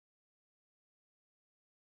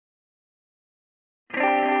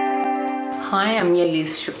Hi, I'm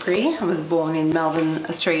Yeliz Shukri. I was born in Melbourne,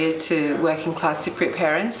 Australia to working class Cypriot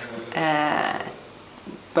parents.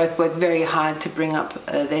 Both worked very hard to bring up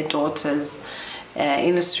their daughters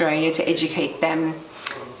in Australia, to educate them,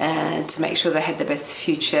 to make sure they had the best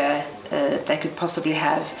future they could possibly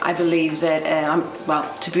have. I believe that,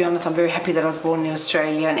 to be honest, I'm very happy that I was born in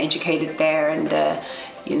Australia and educated there and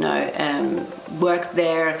worked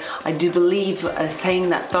there. I do believe, saying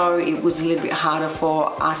that though, it was a little bit harder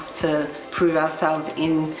for us to prove ourselves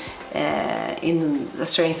in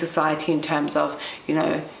Australian society in terms of,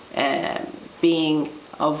 being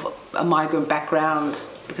of a migrant background,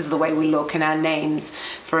 because of the way we look and our names,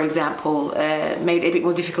 for example, made it a bit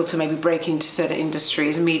more difficult to maybe break into certain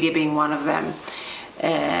industries, media being one of them.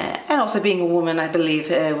 And also being a woman, I believe,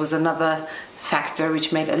 was another factor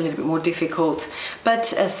which made it a little bit more difficult. But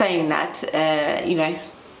saying that,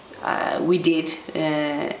 we did.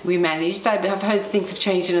 We managed. I've heard things have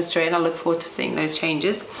changed in Australia, and I look forward to seeing those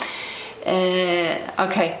changes.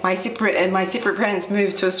 My Cypriot parents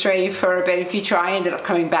moved to Australia for a better future. I ended up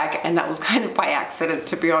coming back, and that was kind of by accident,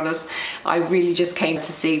 to be honest. I really just came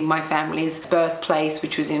to see my family's birthplace,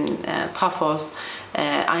 which was in Paphos.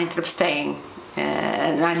 I ended up staying,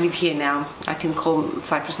 and I live here now. I can call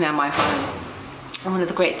Cyprus now my home. And one of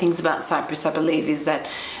the great things about Cyprus, I believe, is that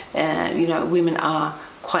women are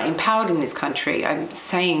quite empowered in this country. I'm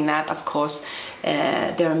saying that, of course,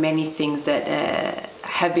 there are many things that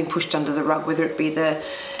have been pushed under the rug, whether it be the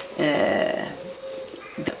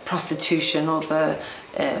prostitution or the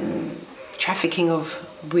trafficking of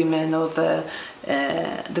women, or the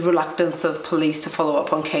reluctance of police to follow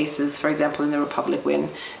up on cases. For example, in the Republic,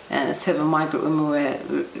 when 7 migrant women were,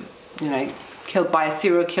 killed by a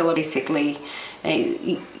serial killer, basically,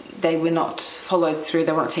 they were not followed through.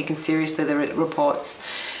 They weren't taken seriously, the reports.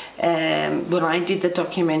 When I did the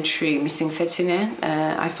documentary Missing Fetine,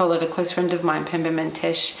 I followed a close friend of mine, Pembe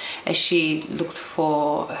Mentesh, as she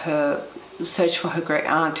searched for her great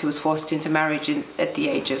aunt who was forced into marriage at the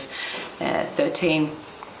age of 13.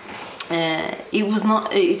 It's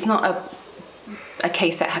not a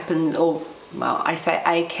case that happened, I say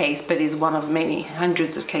a case, but is one of many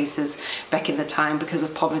hundreds of cases back in the time. Because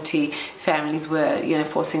of poverty, families were,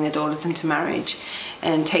 forcing their daughters into marriage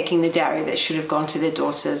and taking the dowry that should have gone to their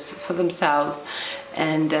daughters for themselves.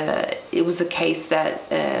 And it was a case that,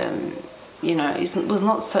 it was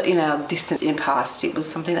not so, distant in past. It was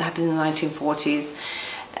something that happened in the 1940s.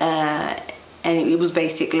 And it was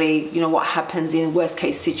basically, what happens in worst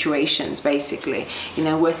case situations, basically.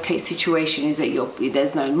 Worst case situation is that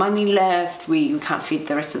there's no money left, you can't feed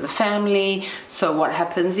the rest of the family. So what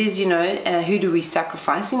happens is, who do we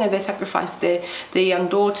sacrifice? They sacrifice their young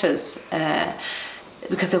daughters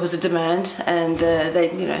because there was a demand, and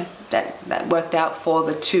that worked out for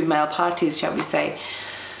the two male parties, shall we say.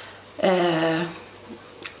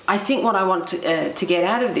 I think what I want to get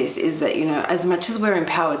out of this is that, as much as we're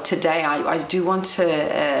empowered today, I do want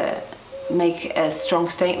to make a strong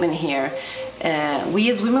statement here. We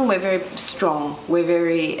as women, we're very strong. We're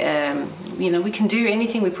very, we can do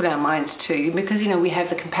anything we put our minds to, because, we have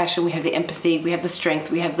the compassion, we have the empathy, we have the strength,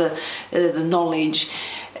 we have the knowledge.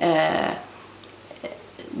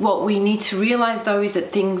 What we need to realize, though, is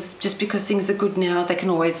that just because things are good now, they can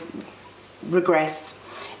always regress.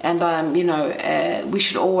 And, we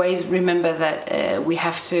should always remember that we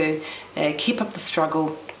have to keep up the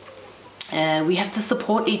struggle. We have to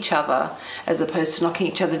support each other as opposed to knocking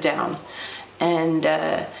each other down. And,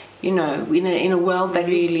 in a world that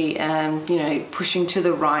really, pushing to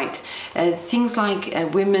the right, things like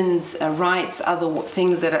women's rights are the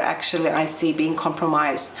things that are actually, I see, being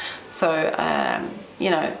compromised. So,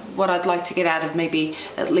 what I'd like to get out of maybe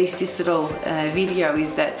at least this little video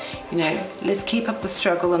is that, let's keep up the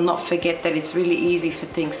struggle and not forget that it's really easy for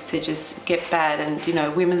things to just get bad. And,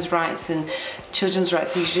 women's rights and children's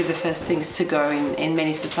rights are usually the first things to go in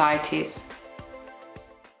many societies.